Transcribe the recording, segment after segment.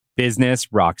Business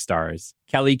Rockstars.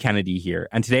 Kelly Kennedy here,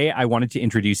 and today I wanted to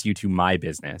introduce you to my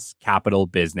business, Capital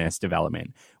Business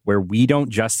Development, where we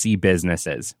don't just see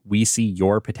businesses, we see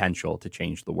your potential to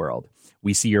change the world.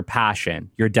 We see your passion,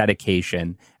 your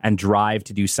dedication, and drive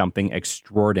to do something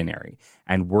extraordinary,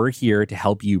 and we're here to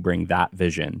help you bring that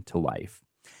vision to life.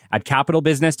 At Capital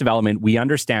Business Development, we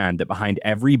understand that behind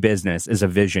every business is a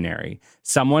visionary,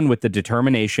 someone with the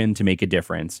determination to make a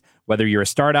difference. Whether you're a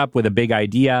startup with a big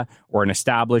idea or an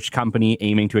established company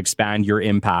aiming to expand your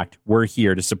impact, we're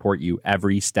here to support you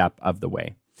every step of the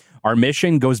way. Our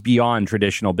mission goes beyond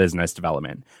traditional business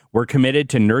development. We're committed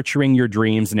to nurturing your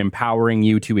dreams and empowering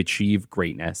you to achieve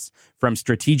greatness. From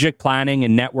strategic planning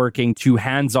and networking to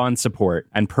hands-on support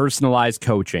and personalized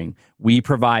coaching, we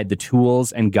provide the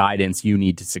tools and guidance you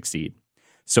need to succeed.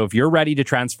 So if you're ready to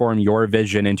transform your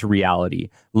vision into reality,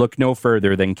 look no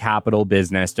further than Capital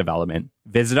Business Development.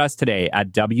 Visit us today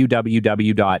at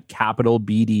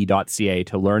www.capitalbd.ca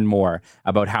to learn more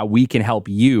about how we can help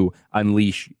you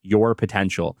unleash your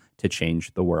potential to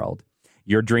change the world.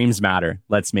 Your dreams matter.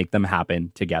 Let's make them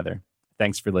happen together.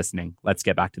 Thanks for listening. Let's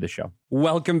get back to the show.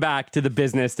 Welcome back to the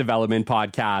Business Development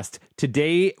Podcast.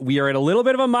 Today, we are at a little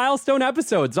bit of a milestone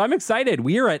episode, so I'm excited.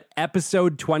 We are at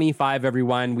episode 25,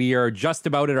 everyone. We are just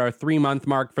about at our 3-month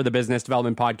mark for the Business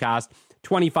Development Podcast.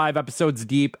 25 episodes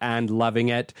deep and loving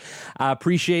it.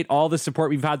 Appreciate all the support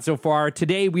we've had so far.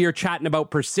 Today, we are chatting about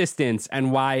persistence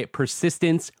and why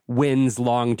persistence wins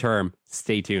long term.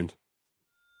 Stay tuned.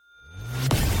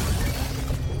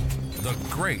 The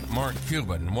great Mark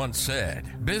Cuban once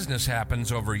said, "Business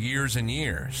happens over years and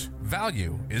years.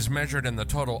 Value is measured in the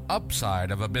total upside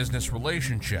of a business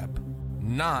relationship,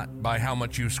 not by how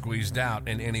much you squeezed out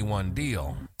in any one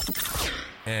deal."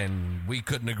 And we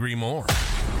couldn't agree more.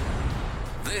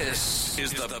 This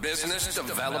is the Business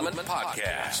Development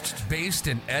Podcast, based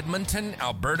in Edmonton,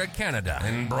 Alberta, Canada,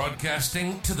 and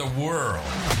broadcasting to the world.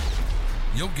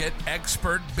 You'll get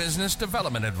expert business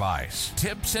development advice,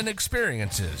 tips and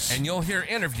experiences, and you'll hear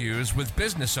interviews with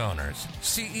business owners,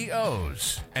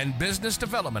 CEOs, and business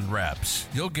development reps.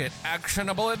 You'll get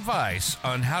actionable advice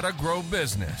on how to grow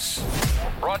business.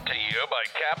 Brought to you by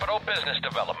Capital Business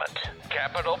Development,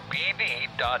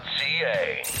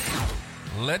 capitalbd.ca.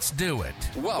 Let's do it.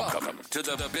 Welcome to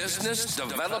the Business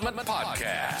Development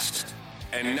Podcast.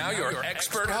 And now your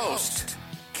expert host,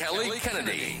 Kelly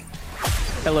Kennedy.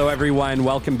 Hello, everyone.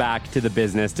 Welcome back to the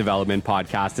Business Development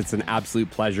Podcast. It's an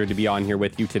absolute pleasure to be on here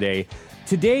with you today.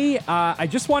 Today, I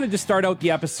just wanted to start out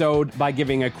the episode by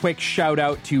giving a quick shout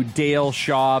out to Dale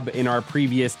Schaub in our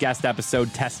previous guest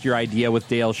episode, Test Your Idea with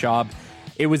Dale Schaub.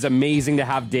 It was amazing to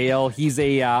have Dale. He's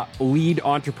a lead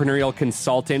entrepreneurial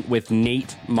consultant with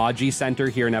NATE Maji Center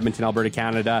here in Edmonton, Alberta,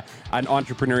 Canada, an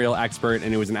entrepreneurial expert,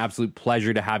 and it was an absolute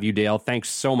pleasure to have you, Dale. Thanks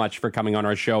so much for coming on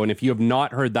our show. And if you have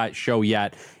not heard that show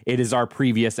yet, it is our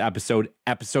previous episode,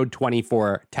 episode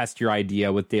 24, Test Your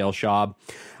Idea with Dale Schaub.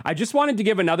 I just wanted to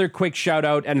give another quick shout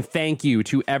out and thank you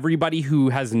to everybody who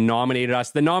has nominated us.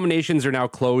 The nominations are now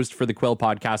closed for the Quill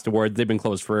Podcast Awards. They've been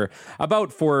closed for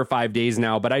about 4 or 5 days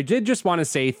now, but I did just want to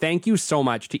say thank you so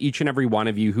much to each and every one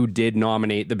of you who did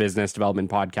nominate the Business Development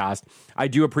Podcast. I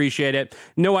do appreciate it.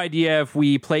 No idea if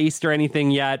we placed or anything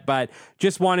yet, but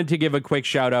just wanted to give a quick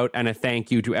shout out and a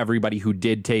thank you to everybody who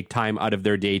did take time out of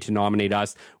their day to nominate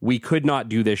us. We could not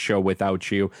do this show without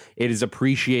you. It is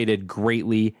appreciated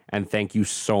greatly, and thank you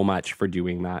so much for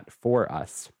doing that for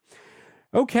us.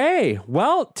 Okay,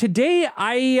 well, today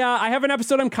I have an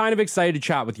episode I'm kind of excited to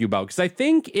chat with you about because I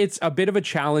think it's a bit of a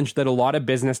challenge that a lot of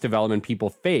business development people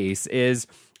face is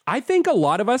I think a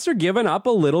lot of us are giving up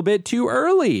a little bit too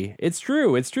early. It's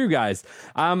true, guys.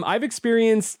 I've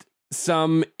experienced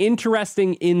some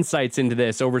interesting insights into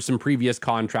this over some previous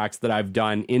contracts that I've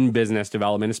done in business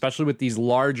development, especially with these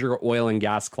larger oil and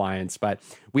gas clients. But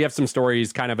we have some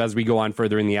stories kind of as we go on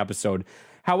further in the episode.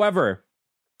 However,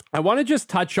 I want to just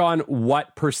touch on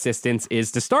what persistence is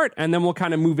to start, and then we'll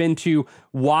kind of move into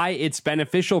why it's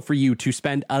beneficial for you to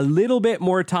spend a little bit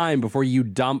more time before you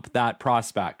dump that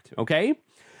prospect, okay?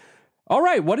 All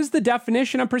right, what is the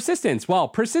definition of persistence? Well,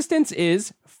 persistence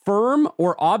is firm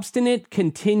or obstinate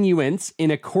continuance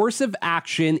in a course of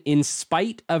action in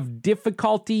spite of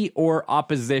difficulty or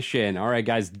opposition. All right,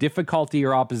 guys, difficulty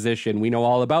or opposition. We know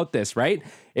all about this, right?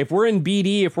 If we're in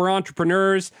BD, if we're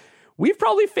entrepreneurs, we've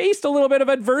probably faced a little bit of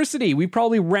adversity. We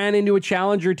probably ran into a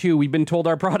challenge or two. We've been told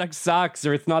our product sucks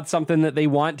or it's not something that they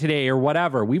want today or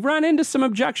whatever. We've run into some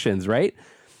objections, right?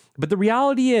 But the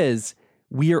reality is,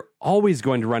 we are always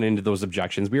going to run into those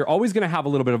objections. We are always going to have a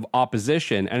little bit of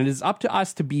opposition, and it is up to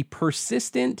us to be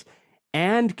persistent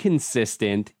and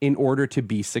consistent in order to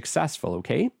be successful,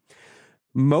 okay?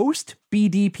 Most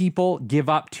BD people give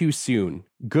up too soon.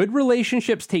 Good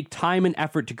relationships take time and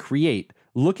effort to create.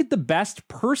 Look at the best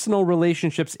personal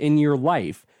relationships in your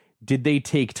life. Did they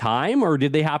take time or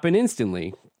did they happen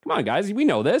instantly? Come on, guys, we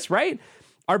know this, right?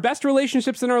 Our best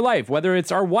relationships in our life, whether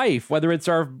it's our wife, whether it's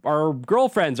our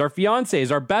girlfriends, our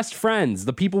fiancés, our best friends,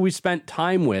 the people we spent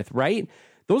time with, right?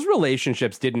 Those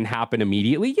relationships didn't happen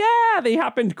immediately. Yeah, they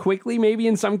happened quickly, maybe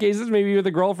in some cases, maybe with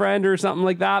a girlfriend or something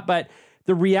like that. But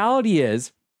the reality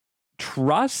is,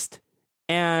 trust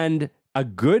and a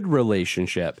good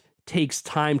relationship takes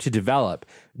time to develop.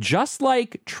 Just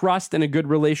like trust and a good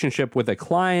relationship with a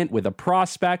client, with a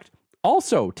prospect,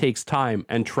 also takes time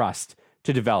and trust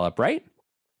to develop, right?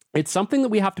 It's something that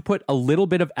we have to put a little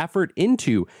bit of effort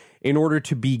into in order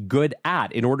to be good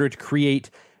at, in order to create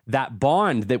that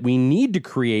bond that we need to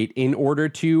create in order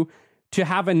to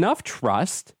have enough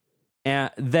trust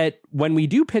that when we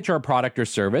do pitch our product or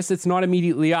service, it's not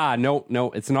immediately,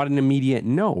 no, it's not an immediate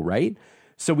no, right?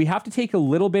 So we have to take a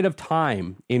little bit of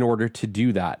time in order to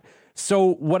do that.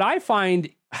 So what I find,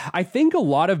 I think a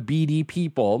lot of BD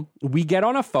people, we get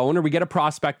on a phone or we get a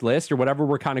prospect list or whatever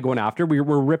we're kind of going after. We're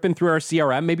ripping through our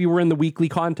CRM. Maybe we're in the weekly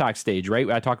contact stage, right?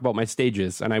 I talk about my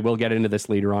stages, and I will get into this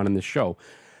later on in the show.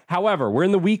 However, we're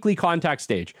in the weekly contact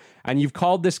stage, and you've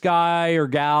called this guy or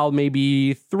gal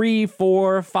maybe 3,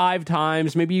 4, 5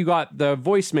 times. Maybe you got the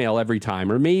voicemail every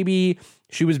time, or maybe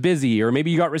she was busy, or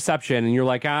maybe you got reception and you're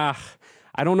like, I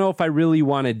don't know if I really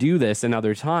want to do this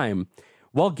another time.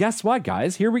 Well, guess what,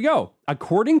 guys? Here we go.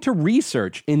 According to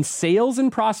research in sales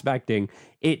and prospecting,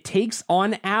 it takes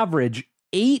on average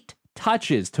 8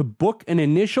 touches to book an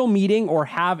initial meeting or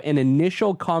have an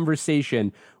initial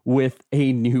conversation with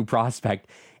a new prospect.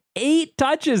 8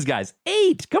 touches, guys.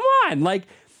 8. Come on. Like,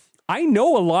 I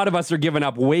know a lot of us are giving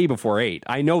up way before 8.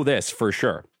 I know this for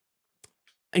sure.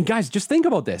 And guys, just think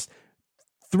about this.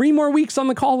 3 more weeks on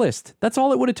the call list. That's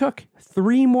all it would have took.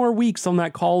 3 more weeks on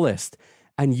that call list.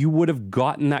 And you would have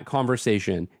gotten that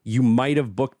conversation. You might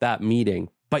have booked that meeting,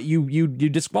 but you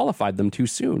disqualified them too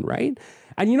soon, right?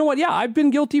 And you know what? Yeah, I've been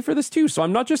guilty for this too. So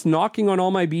I'm not just knocking on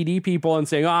all my BD people and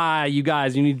saying, you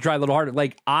guys, you need to try a little harder.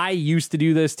 Like, I used to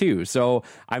do this too. So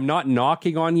I'm not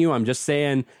knocking on you. I'm just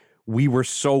saying we were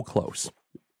so close.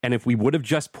 And if we would have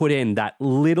just put in that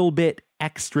little bit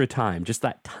extra time, just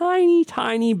that tiny,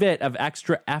 tiny bit of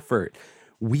extra effort,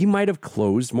 we might have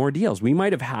closed more deals. We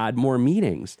might have had more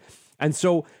meetings. And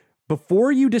so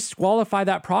before you disqualify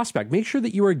that prospect, make sure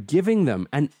that you are giving them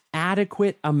an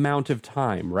adequate amount of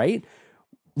time, right?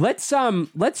 Let's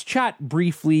chat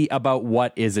briefly about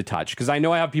what is a touch, because I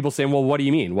know I have people saying, well, what do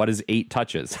you mean? What is 8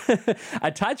 touches?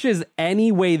 A touch is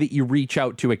any way that you reach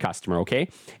out to a customer, okay?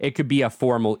 It could be a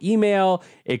formal email.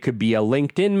 It could be a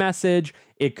LinkedIn message.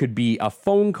 It could be a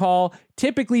phone call.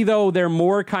 Typically, though, they're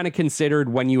more kind of considered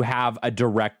when you have a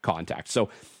direct contact. So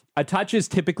a touch is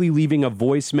typically leaving a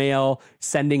voicemail,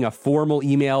 sending a formal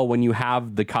email when you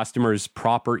have the customer's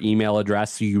proper email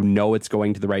address so you know it's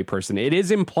going to the right person. It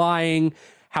is implying,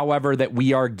 however, that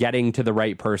we are getting to the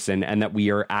right person and that we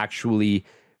are actually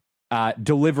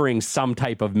delivering some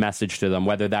type of message to them,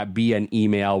 whether that be an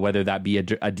email, whether that be a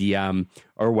DM,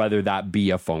 or whether that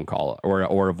be a phone call or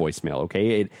a voicemail,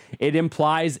 okay? It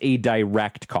implies a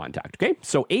direct contact, okay?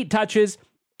 So 8 touches,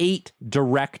 8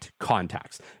 direct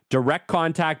contacts. Direct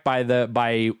contact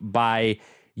by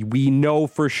we know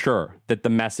for sure that the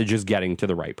message is getting to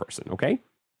the right person, okay?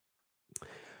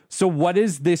 So what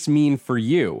does this mean for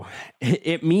you?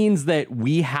 It means that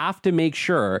we have to make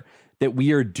sure that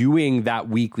we are doing that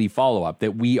weekly follow-up,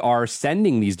 that we are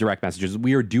sending these direct messages,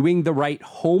 we are doing the right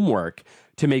homework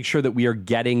to make sure that we are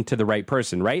getting to the right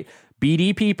person, right?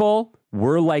 BD people,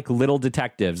 we're like little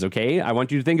detectives, okay? I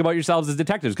want you to think about yourselves as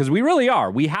detectives, because we really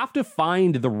are. We have to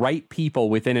find the right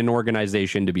people within an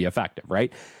organization to be effective,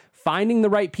 right? Finding the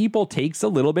right people takes a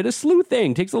little bit of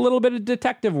sleuthing, takes a little bit of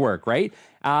detective work, right?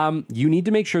 You need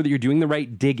to make sure that you're doing the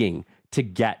right digging to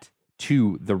get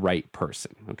to the right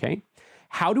person, okay?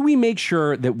 How do we make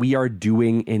sure that we are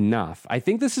doing enough? I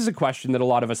think this is a question that a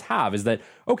lot of us have, is that,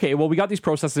 okay, well, we got these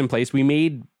processes in place. We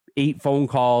made 8 phone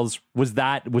calls. Was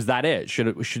that it?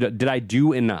 Did I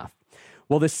do enough?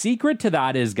 Well, the secret to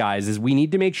that is, guys, is we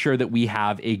need to make sure that we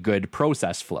have a good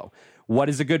process flow. What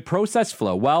is a good process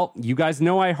flow? Well, you guys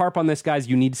know I harp on this, guys.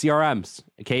 You need CRMs,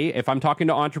 okay? If I'm talking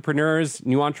to entrepreneurs,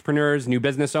 new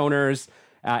business owners,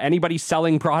 anybody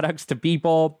selling products to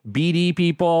people,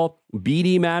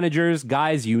 BD managers,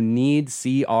 guys, you need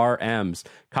CRMs,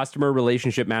 customer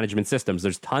relationship management systems.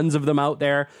 There's tons of them out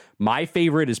there. My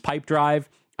favorite is Pipedrive.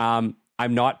 I'm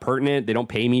not pertinent. They don't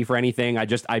pay me for anything.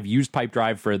 I've used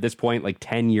Pipedrive for, at this point, like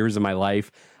 10 years of my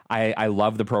life. I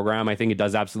love the program. I think it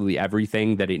does absolutely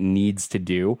everything that it needs to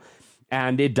do.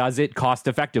 And it does it cost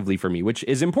effectively for me, which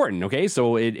is important. Okay,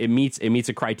 so it meets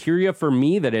a criteria for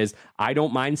me that is, I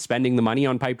don't mind spending the money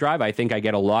on Pipedrive. I think I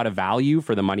get a lot of value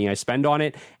for the money I spend on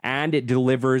it, and it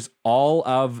delivers all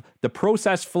of the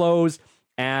process flows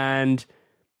and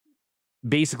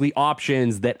basically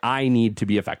options that I need to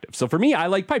be effective. So for me, I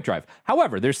like Pipedrive.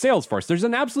 However, there's Salesforce. There's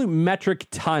an absolute metric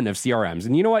ton of CRMs,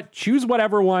 and you know what? Choose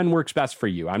whatever one works best for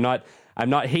you. I'm not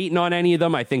hating on any of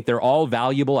them. I think they're all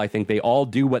valuable. I think they all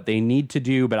do what they need to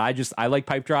do, but I like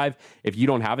Pipedrive. If you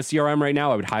don't have a CRM right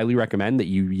now, I would highly recommend that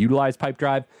you utilize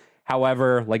Pipedrive.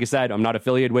 However, like I said, I'm not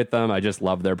affiliated with them. I just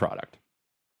love their product.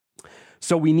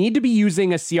 So we need to be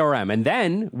using a CRM, and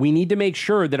then we need to make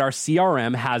sure that our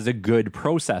CRM has a good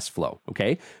process flow,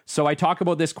 okay? So I talk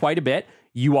about this quite a bit.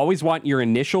 You always want your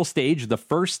initial stage, the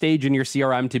first stage in your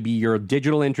CRM, to be your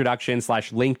digital introduction /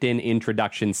 LinkedIn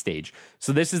introduction stage.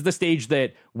 So this is the stage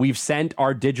that we've sent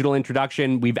our digital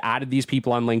introduction. We've added these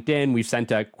people on LinkedIn. We've sent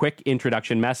a quick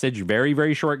introduction message, very,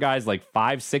 very short, guys, like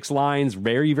 5-6 lines,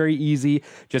 very, very easy.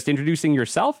 Just introducing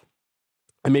yourself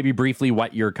and maybe briefly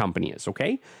what your company is,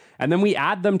 okay? And then we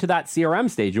add them to that CRM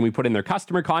stage and we put in their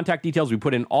customer contact details. We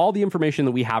put in all the information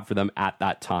that we have for them at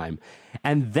that time.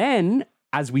 And then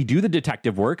as we do the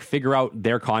detective work, figure out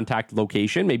their contact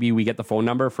location. Maybe we get the phone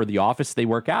number for the office they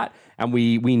work at, and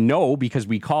we know because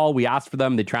we call, we ask for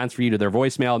them, they transfer you to their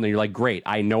voicemail, and then you're like, great,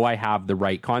 I know I have the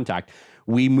right contact.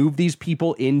 We move these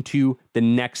people into the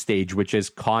next stage, which is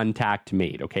contact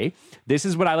made, okay? This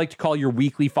is what I like to call your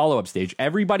weekly follow-up stage.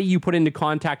 Everybody you put into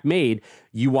contact made,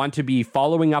 you want to be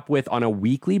following up with on a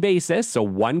weekly basis. So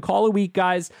 1 call a week,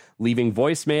 guys, leaving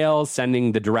voicemails,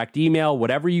 sending the direct email,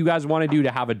 whatever you guys want to do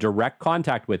to have a direct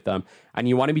contact with them. And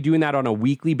you want to be doing that on a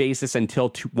weekly basis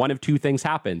until one of two things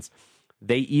happens.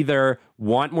 They either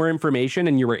want more information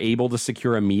and you were able to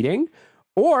secure a meeting,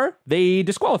 or they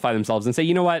disqualify themselves and say,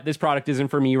 you know what, this product isn't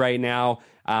for me right now.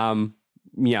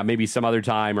 Maybe some other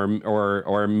time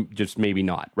or just maybe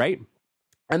not, right?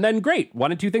 And then great,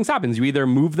 one of two things happens. You either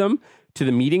move them to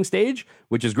the meeting stage,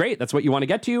 which is great, that's what you want to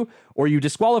get to, or you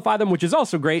disqualify them, which is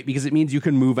also great because it means you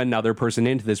can move another person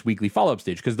into this weekly follow-up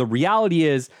stage. Because the reality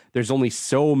is there's only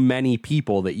so many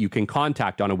people that you can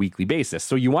contact on a weekly basis.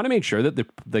 So you want to make sure that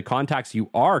the contacts you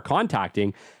are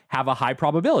contacting have a high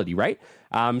probability, right?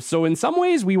 So in some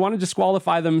ways, we want to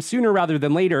disqualify them sooner rather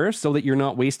than later so that you're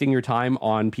not wasting your time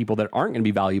on people that aren't going to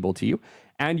be valuable to you.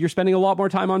 And you're spending a lot more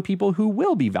time on people who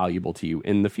will be valuable to you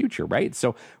in the future, right?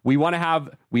 So we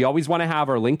always want to have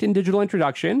our LinkedIn digital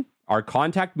introduction, our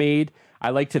contact made. I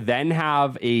like to then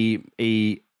have a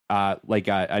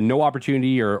no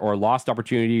opportunity or lost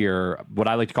opportunity, or what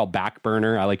I like to call back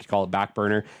burner. I like to call it back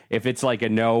burner. If it's like a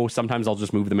no, sometimes I'll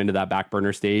just move them into that back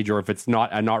burner stage. Or if it's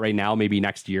not right now, maybe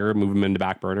next year, move them into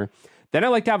back burner. Then I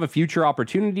like to have a future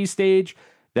opportunity stage.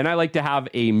 Then I like to have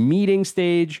a meeting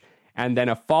stage, and then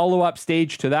a follow-up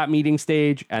stage to that meeting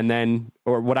stage, and then,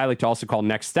 or what I like to also call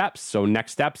next steps. So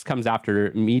next steps comes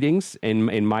after meetings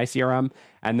in my CRM,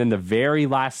 and then the very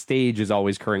last stage is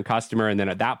always current customer, and then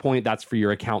at that point, that's for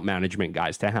your account management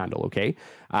guys to handle, okay?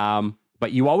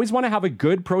 But you always want to have a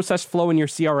good process flow in your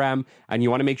CRM, and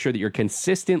you want to make sure that you're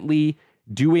consistently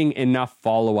doing enough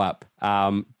follow-up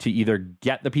to either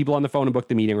get the people on the phone and book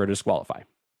the meeting or disqualify.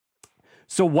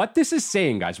 So what this is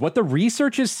saying, guys, what the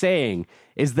research is saying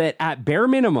is that at bare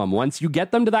minimum, once you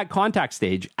get them to that contact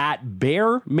stage, at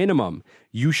bare minimum,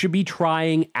 you should be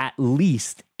trying at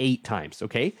least 8 times,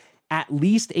 okay? At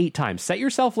least 8 times. Set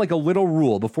yourself like a little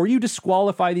rule. Before you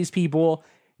disqualify these people,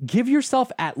 give yourself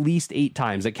at least 8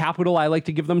 times. At Capital, I like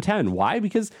to give them 10. Why?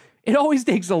 Because it always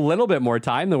takes a little bit more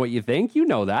time than what you think. You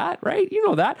know that, right? You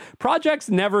know that. Projects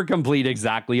never complete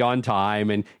exactly on time.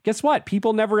 And guess what?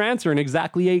 People never answer in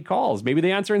exactly 8 calls. Maybe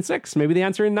they answer in 6. Maybe they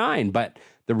answer in 9. But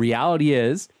the reality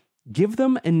is, give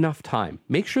them enough time.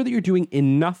 Make sure that you're doing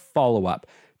enough follow-up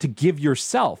to give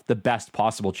yourself the best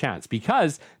possible chance,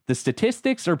 because the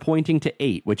statistics are pointing to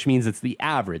 8, which means it's the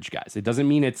average, guys. It doesn't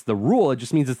mean it's the rule. It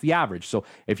just means it's the average. So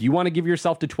if you want to give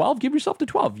yourself to 12, give yourself to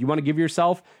 12. If you want to give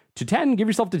yourself to 10, give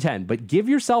yourself to 10, but give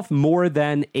yourself more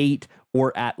than 8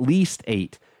 or at least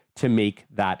 8 to make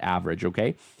that average,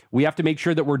 okay? We have to make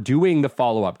sure that we're doing the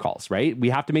follow-up calls, right? We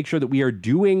have to make sure that we are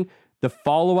doing the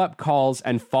follow-up calls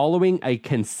and following a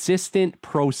consistent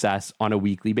process on a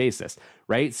weekly basis,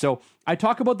 right? So I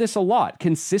talk about this a lot.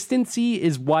 Consistency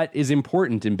is what is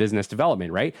important in business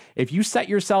development, right? If you set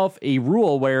yourself a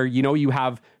rule where, you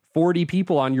have 40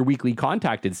 people on your weekly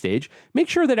contacted stage, make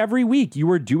sure that every week you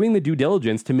are doing the due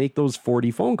diligence to make those 40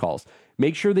 phone calls.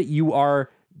 Make sure that you are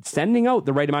sending out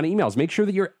the right amount of emails. Make sure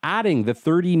that you're adding the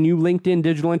 30 new LinkedIn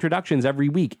digital introductions every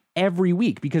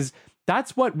week, because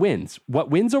that's what wins. What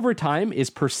wins over time is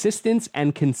persistence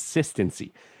and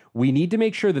consistency. We need to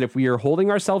make sure that if we are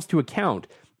holding ourselves to account,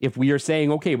 if we are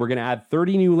saying, okay, we're going to add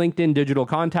 30 new LinkedIn digital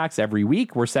contacts every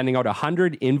week, we're sending out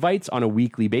 100 invites on a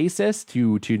weekly basis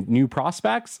to new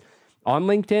prospects on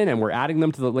LinkedIn, and we're adding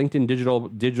them to the LinkedIn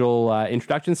digital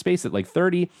introduction space at like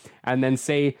 30, and then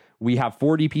say we have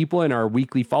 40 people in our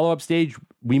weekly follow-up stage,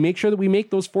 we make sure that we make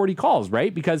those 40 calls,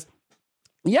 right? Because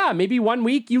yeah, maybe one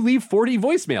week you leave 40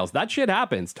 voicemails. That shit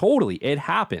happens. Totally. It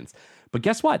happens. But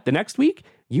guess what? The next week,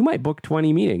 you might book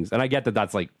 20 meetings. And I get that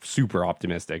that's like super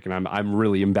optimistic, and I'm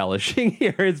really embellishing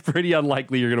here. It's pretty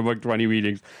unlikely you're going to book 20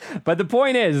 meetings. But the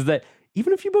point is that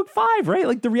even if you book 5, right?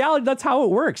 Like the reality, that's how it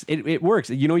works. It works.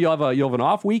 You know, you'll have an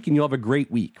off week and you'll have a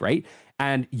great week, right?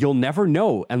 And you'll never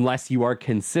know unless you are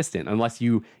consistent, unless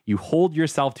you hold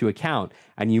yourself to account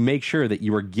and you make sure that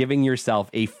you are giving yourself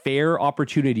a fair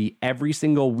opportunity every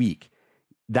single week.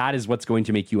 That is what's going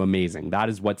to make you amazing. That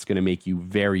is what's going to make you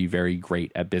very, very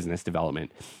great at business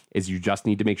development, is you just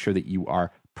need to make sure that you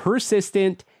are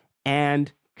persistent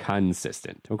and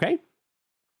consistent, okay?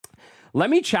 Let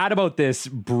me chat about this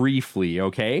briefly,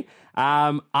 okay?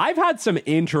 I've had some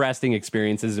interesting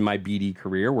experiences in my BD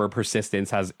career where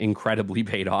persistence has incredibly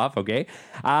paid off, okay?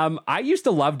 I used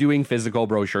to love doing physical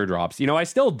brochure drops. You know, I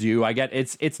still do. I get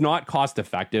it's not cost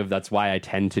effective. That's why I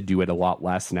tend to do it a lot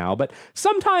less now. But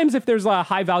sometimes if there's a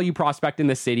high value prospect in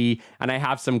the city and I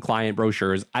have some client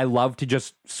brochures, I love to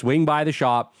just swing by the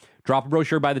shop, drop a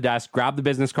brochure by the desk, grab the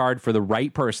business card for the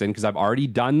right person, because I've already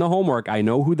done the homework. I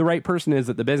know who the right person is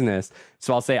at the business.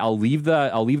 So I'll say, I'll leave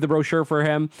the brochure for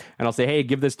him, and I'll say, hey,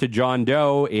 give this to John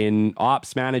Doe in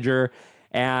ops manager,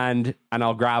 and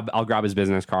I'll grab his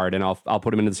business card, and I'll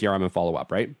put him into the CRM and follow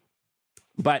up, right?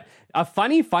 But a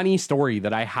funny story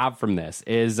that I have from this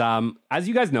is, as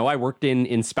you guys know, I worked in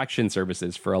inspection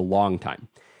services for a long time.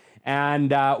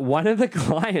 And one of the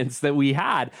clients that we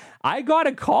had, I got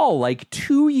a call like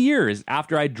 2 years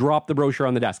after I dropped the brochure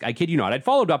on the desk. I kid you not. I'd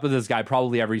followed up with this guy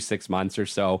probably every 6 months or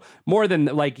so. More than,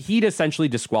 like, he'd essentially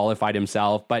disqualified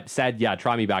himself, but said, yeah,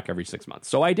 try me back every 6 months.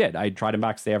 So I did. I tried him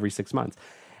back, say, every 6 months.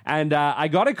 And I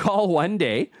got a call one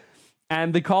day,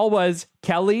 and the call was,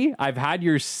 Kelly, I've had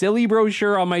your silly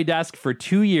brochure on my desk for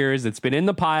 2 years. It's been in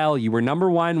the pile. You were number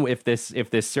one if this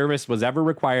service was ever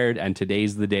required, and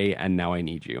today's the day, and now I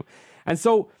need you. And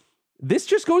so this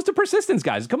just goes to persistence,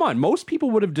 guys. Come on. Most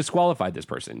people would have disqualified this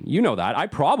person. You know that. I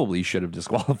probably should have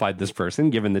disqualified this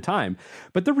person given the time.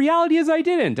 But the reality is I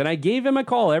didn't. And I gave him a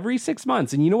call every 6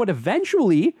 months. And you know what?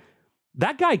 Eventually,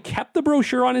 that guy kept the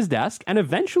brochure on his desk, and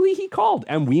eventually he called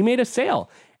and we made a sale.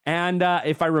 And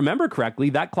if I remember correctly,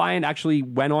 that client actually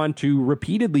went on to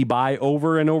repeatedly buy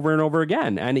over and over and over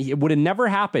again. And it would have never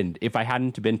happened if I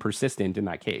hadn't been persistent in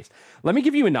that case. Let me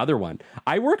give you another one.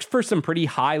 I worked for some pretty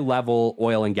high-level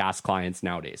oil and gas clients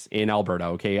nowadays in Alberta,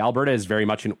 okay? Alberta is very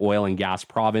much an oil and gas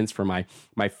province for my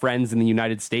friends in the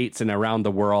United States and around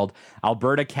the world.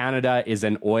 Alberta, Canada is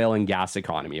an oil and gas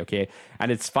economy, okay?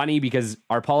 And it's funny because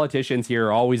our politicians here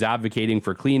are always advocating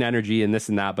for clean energy and this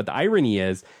and that. But the irony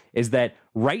is that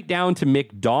right down to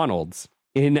McDonald's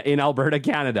in Alberta,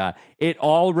 Canada, it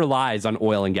all relies on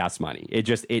oil and gas money. It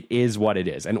is what it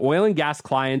is. And oil and gas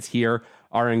clients here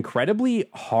are incredibly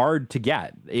hard to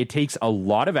get. It takes a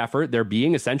lot of effort. They're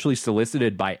being essentially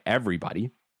solicited by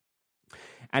everybody.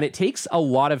 And it takes a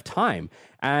lot of time.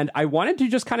 And I wanted to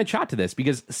just kind of chat to this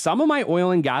because some of my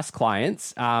oil and gas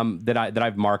clients that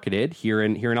I've marketed here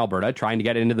in Alberta, trying to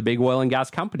get into the big oil and gas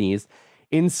companies,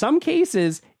 in some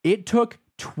cases, it took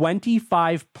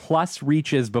 25 plus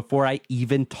reaches before I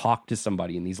even talked to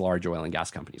somebody in these large oil and gas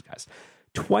companies, guys.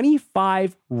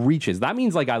 25 reaches. That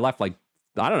means like I left like,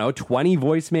 I don't know, 20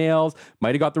 voicemails,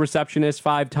 might have got the receptionist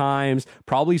 5 times,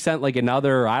 probably sent like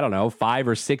another, I don't know, 5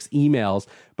 or 6 emails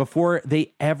before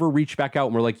they ever reached back out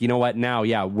and were like, you know what, now,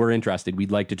 yeah, we're interested.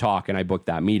 We'd like to talk. And I booked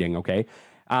that meeting, okay?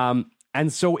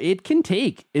 And so it can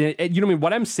take, you know what I mean?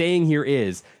 What I'm saying here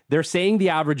is they're saying the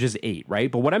average is 8,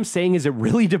 right? But what I'm saying is it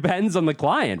really depends on the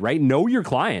client, right? Know your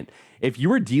client. If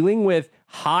you are dealing with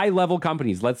high level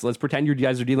companies, let's pretend you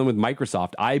guys are dealing with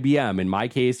Microsoft, IBM, in my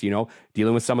case, you know,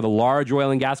 dealing with some of the large oil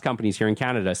and gas companies here in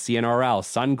Canada, CNRL,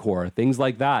 Suncor, things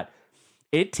like that.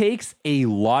 It takes a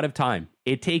lot of time.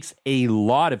 It takes a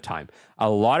lot of time, a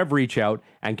lot of reach out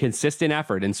and consistent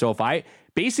effort. And so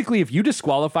if you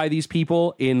disqualify these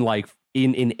people in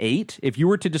 8, if you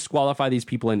were to disqualify these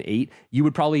people in 8, you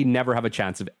would probably never have a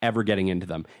chance of ever getting into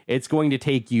them. It's going to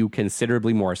take you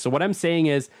considerably more. So what I'm saying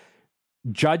is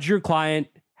judge your client,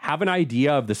 have an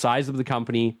idea of the size of the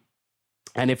company,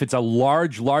 And if it's a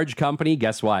large company,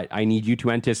 guess what? I need you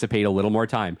to anticipate a little more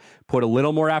time. Put a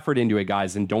little more effort into it,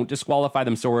 guys, and don't disqualify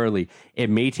them so early. It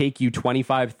may take you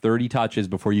 25, 30 touches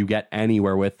before you get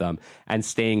anywhere with them. And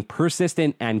staying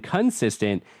persistent and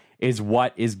consistent is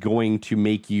what is going to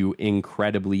make you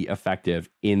incredibly effective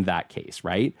in that case,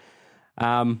 right?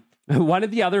 One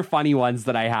of the other funny ones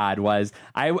that I had was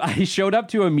I showed up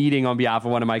to a meeting on behalf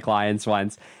of one of my clients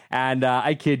once, and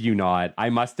I kid you not, I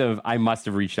must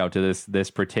have reached out to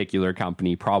this particular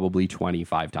company probably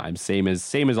 25 times, same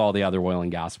as all the other oil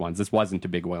and gas ones. This wasn't a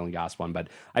big oil and gas one, but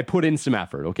I put in some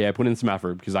effort. Okay, I put in some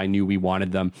effort because I knew we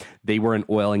wanted them. They were an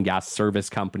oil and gas service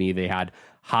company. They had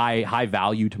high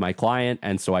value to my client,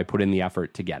 and so I put in the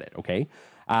effort to get it. Okay.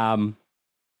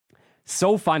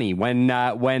 So funny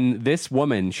when this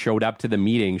woman showed up to the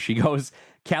meeting, she goes,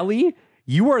 "Kelly,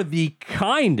 you are the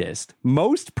kindest,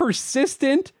 most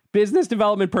persistent business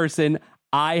development person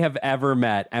I have ever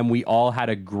met." And we all had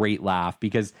a great laugh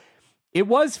because it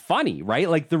was funny, right?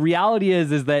 Like the reality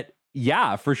is that,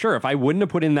 yeah, for sure, if I wouldn't have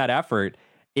put in that effort,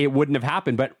 it wouldn't have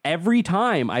happened. But every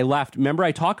time I left, remember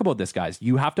I talk about this, guys,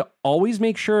 you have to always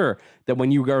make sure that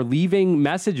when you are leaving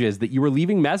messages, that you are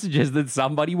leaving messages that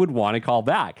somebody would want to call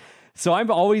back. So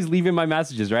I'm always leaving my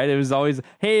messages, right? It was always,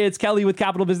 "Hey, it's Kelly with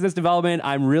Capital Business Development.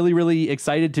 I'm really, really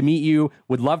excited to meet you.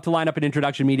 Would love to line up an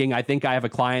introduction meeting. I think I have a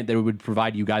client that would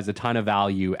provide you guys a ton of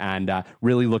value, and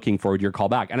really looking forward to your call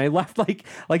back." And I left like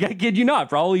I kid you not,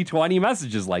 probably 20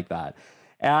 messages like that.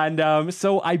 And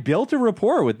so I built a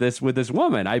rapport with this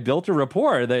woman. I built a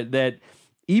rapport that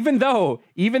even though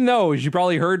she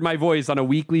probably heard my voice on a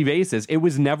weekly basis, it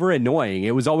was never annoying.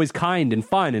 It was always kind and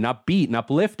fun and upbeat and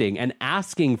uplifting and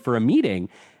asking for a meeting.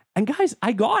 And guys,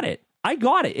 I got it.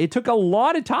 It took a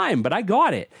lot of time, but I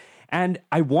got it. And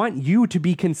I want you to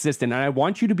be consistent, and I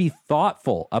want you to be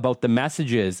thoughtful about the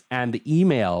messages and the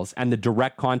emails and the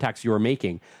direct contacts you are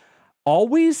making.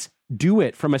 Always do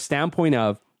it from a standpoint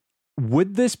of,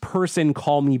 would this person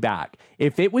call me back?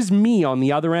 If it was me on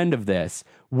the other end of this,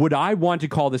 would I want to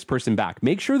call this person back?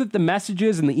 Make sure that the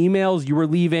messages and the emails you are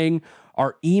leaving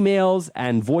are emails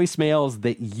and voicemails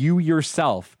that you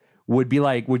yourself would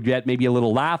get maybe a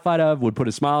little laugh out of, would put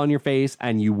a smile on your face,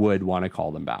 and you would want to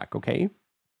call them back, okay?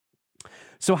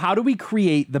 So how do we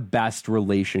create the best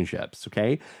relationships,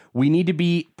 okay? We need to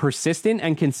be persistent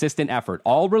and consistent effort.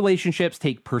 All relationships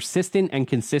take persistent and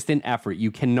consistent effort.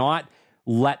 You cannot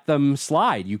let them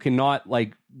slide. You cannot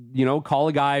call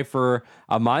a guy for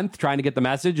a month trying to get the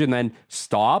message and then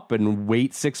stop and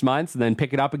wait 6 months and then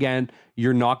pick it up again.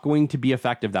 You're not going to be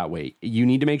effective that way. You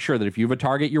need to make sure that if you have a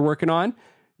target you're working on,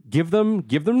 give them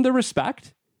the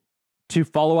respect to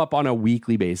follow up on a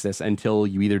weekly basis until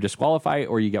you either disqualify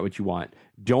or you get what you want.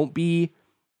 Don't be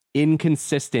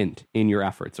inconsistent in your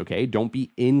efforts, okay? Don't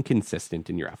be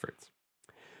inconsistent in your efforts.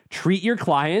 Treat your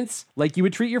clients like you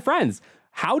would treat your friends.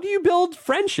 How do you build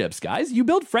friendships, guys? You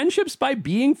build friendships by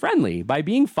being friendly, by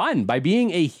being fun, by being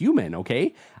a human,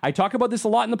 okay? I talk about this a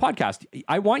lot in the podcast.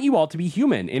 I want you all to be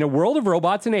human. In a world of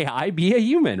robots and AI, be a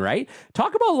human, right?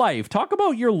 Talk about life. Talk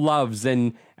about your loves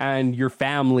and your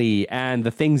family and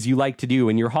the things you like to do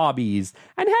and your hobbies.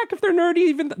 And heck, if they're nerdy,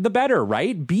 even the better,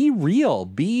 right? Be real.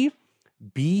 Be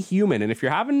human. And if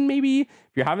you're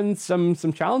having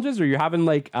some challenges, or you're having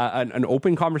an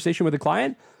open conversation with a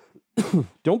client,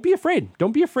 don't be afraid.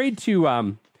 Don't be afraid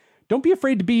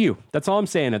to be you. That's all I'm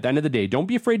saying at the end of the day. Don't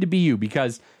be afraid to be you,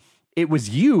 because it was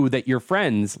you that your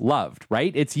friends loved,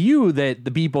 right? It's you that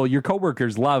the people, your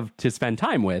coworkers, love to spend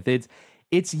time with.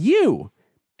 It's you.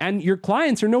 And your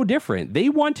clients are no different. They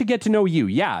want to get to know you.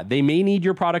 Yeah, they may need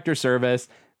your product or service.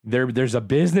 There's a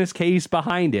business case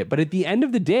behind it. But at the end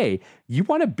of the day, you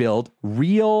want to build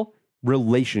real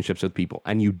relationships with people.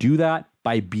 And you do that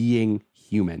by being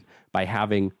human, by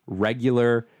having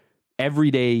regular,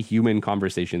 everyday human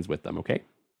conversations with them, okay?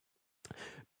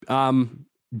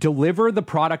 Deliver the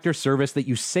product or service that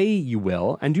you say you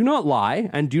will, and do not lie,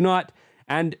 and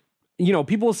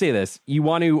people will say this, you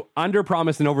want to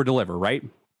under-promise and over-deliver, right?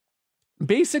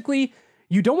 Basically,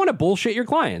 you don't want to bullshit your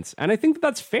clients, and I think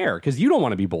that's fair, because you don't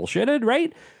want to be bullshitted,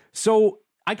 right? So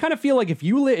I kind of feel like if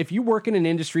you work in an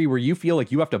industry where you feel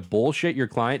like you have to bullshit your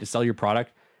client to sell your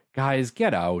product, guys,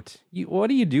 get out. What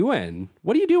are you doing?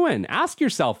 Ask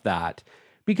yourself that,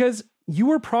 because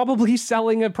you are probably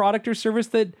selling a product or service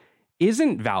that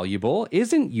isn't valuable,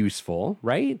 isn't useful,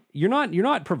 right? You're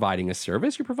not providing a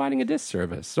service, you're providing a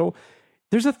disservice. So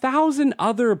there's 1,000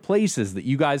 other places that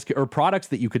you guys, or products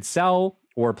that you could sell,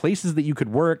 or places that you could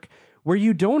work where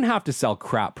you don't have to sell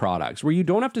crap products, where you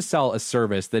don't have to sell a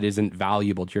service that isn't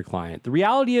valuable to your client. The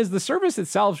reality is the service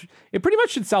itself, it pretty much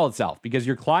should sell itself because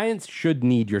your clients should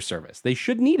need your service. They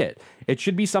should need it. It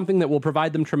should be something that will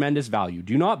provide them tremendous value.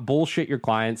 Do not bullshit your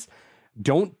clients.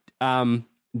 Don't have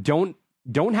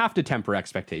to temper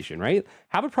expectation, right?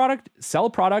 Have a product,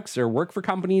 sell products, or work for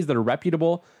companies that are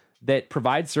reputable, that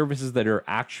provide services that are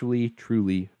actually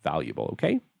truly valuable,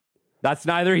 okay? That's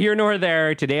neither here nor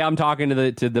there. Today, I'm talking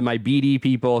to my BD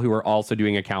people who are also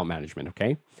doing account management,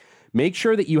 okay? Make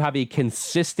sure that you have a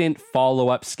consistent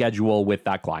follow-up schedule with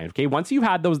that client, okay? Once you've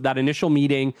had that initial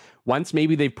meeting, once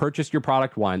maybe they've purchased your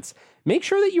product once, make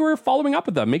sure that you are following up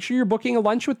with them. Make sure you're booking a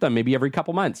lunch with them maybe every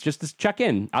couple months just to check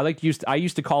in. I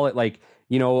used to call it like,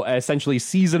 essentially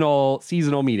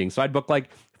seasonal meetings. So I'd book like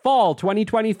fall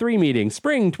 2023 meeting,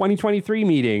 spring 2023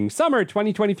 meeting, summer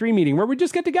 2023 meeting, where we'd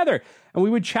just get together and we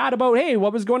would chat about, hey,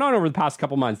 what was going on over the past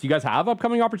couple months? Do you guys have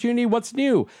upcoming opportunity? What's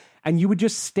new? And you would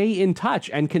just stay in touch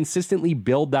and consistently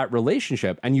build that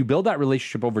relationship. And you build that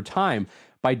relationship over time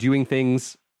by doing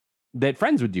things that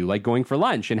friends would do, like going for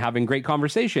lunch and having great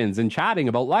conversations and chatting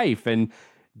about life. And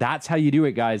that's how you do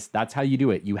it, guys. That's how you do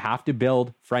it. You have to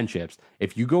build friendships.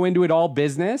 If you go into it all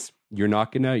business, you're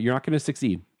not gonna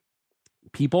succeed.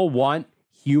 People want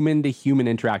human to human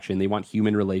interaction. They want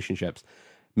human relationships.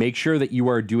 Make sure that you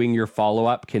are doing your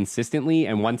follow-up consistently.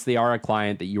 And once they are a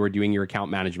client, that you are doing your account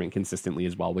management consistently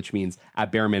as well, which means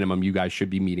at bare minimum, you guys should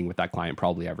be meeting with that client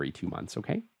probably every 2 months.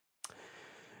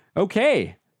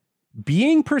 Okay.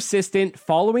 Being persistent,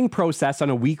 following process on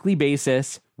a weekly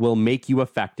basis will make you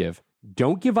effective.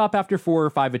 Don't give up after 4 or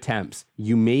 5 attempts.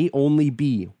 You may only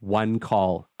be one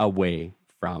call away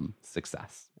from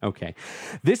success. Okay.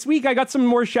 This week, I got some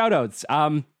more shout outs.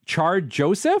 Chard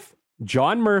Joseph,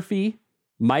 John Murphy,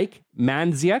 Mike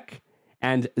Manziak,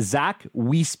 and Zach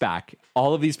Wiesbach.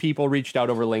 All of these people reached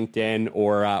out over LinkedIn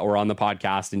or on the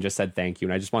podcast and just said thank you.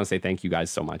 And I just want to say thank you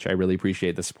guys so much. I really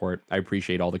appreciate the support. I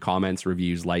appreciate all the comments,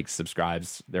 reviews, likes,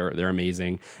 subscribes. They're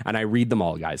amazing. And I read them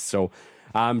all, guys. So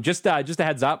just a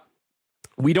heads up.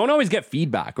 We don't always get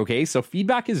feedback, okay? So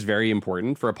feedback is very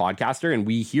important for a podcaster, and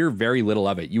we hear very little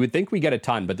of it. You would think we get a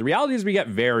ton, but the reality is we get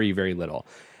very, very little.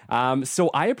 So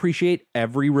I appreciate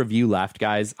every review left,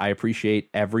 guys. I appreciate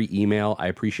every email. I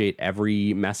appreciate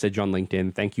every message on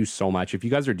LinkedIn. Thank you so much. If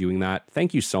you guys are doing that,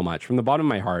 thank you so much. From the bottom of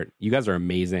my heart, you guys are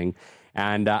amazing.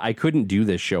 And I couldn't do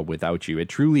this show without you. It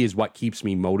truly is what keeps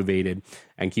me motivated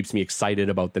and keeps me excited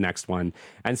about the next one.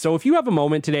 And so if you have a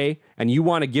moment today and you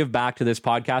want to give back to this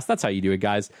podcast, that's how you do it,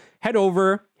 guys. Head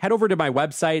over to my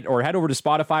website or head over to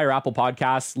Spotify or Apple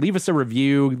Podcasts. Leave us a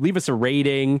review, leave us a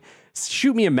rating,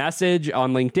 shoot me a message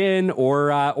on LinkedIn,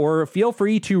 or feel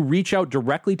free to reach out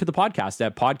directly to the podcast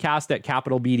at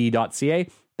podcast@capitalbd.ca.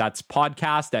 That's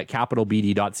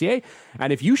podcast@capitalbd.ca.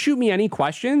 And if you shoot me any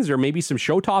questions or maybe some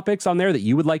show topics on there that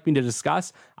you would like me to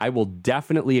discuss, I will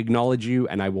definitely acknowledge you,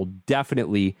 and I will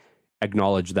definitely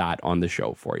acknowledge that on the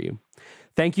show for you.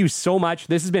 Thank you so much.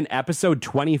 This has been episode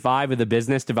 25 of the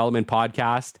Business Development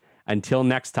Podcast. Until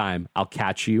next time, I'll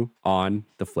catch you on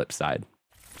the flip side.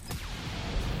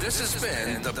 This has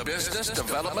been the Business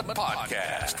Development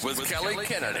Podcast with Kelly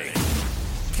Kennedy.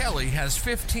 Kelly has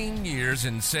 15 years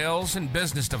in sales and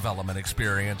business development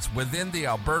experience within the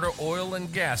Alberta oil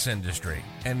and gas industry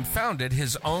and founded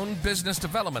his own business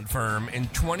development firm in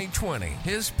 2020.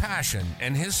 His passion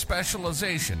and his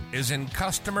specialization is in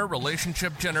customer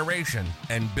relationship generation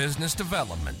and business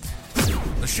development.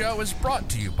 The show is brought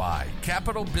to you by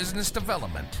Capital Business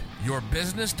Development, your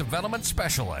business development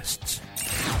specialists.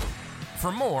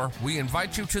 For more, we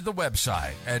invite you to the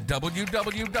website at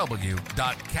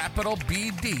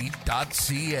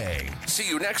www.capitalbd.ca. See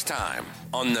you next time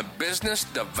on the Business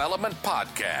Development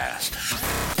Podcast.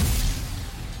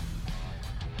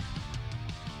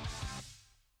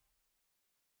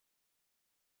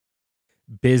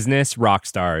 Business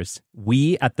Rockstars.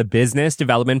 We at the Business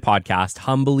Development Podcast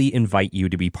humbly invite you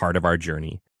to be part of our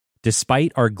journey.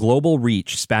 Despite our global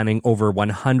reach spanning over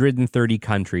 130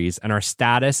 countries and our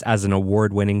status as an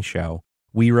award-winning show,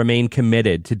 we remain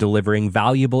committed to delivering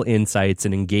valuable insights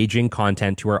and engaging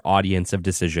content to our audience of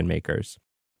decision makers.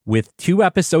 With 2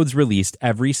 episodes released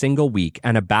every single week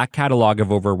and a back catalog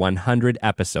of over 100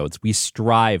 episodes, we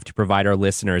strive to provide our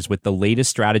listeners with the latest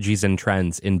strategies and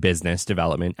trends in business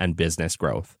development and business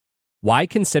growth. Why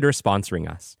consider sponsoring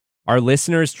us? Our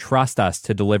listeners trust us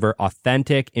to deliver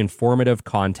authentic, informative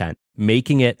content,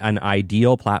 making it an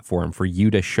ideal platform for you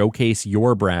to showcase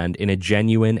your brand in a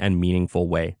genuine and meaningful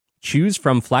way. Choose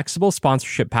from flexible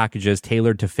sponsorship packages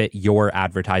tailored to fit your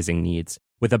advertising needs.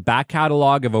 With a back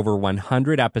catalog of over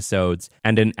 100 episodes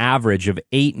and an average of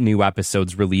 8 new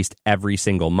episodes released every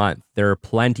single month, there are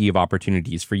plenty of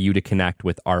opportunities for you to connect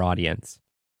with our audience.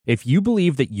 If you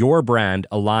believe that your brand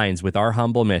aligns with our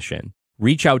humble mission,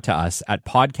 reach out to us at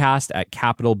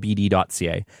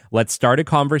podcast@capitalbd.ca. Let's start a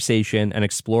conversation and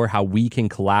explore how we can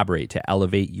collaborate to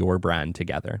elevate your brand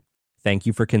together. Thank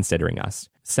you for considering us.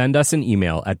 Send us an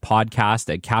email at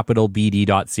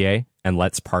podcast@capitalbd.ca and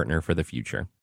let's partner for the future.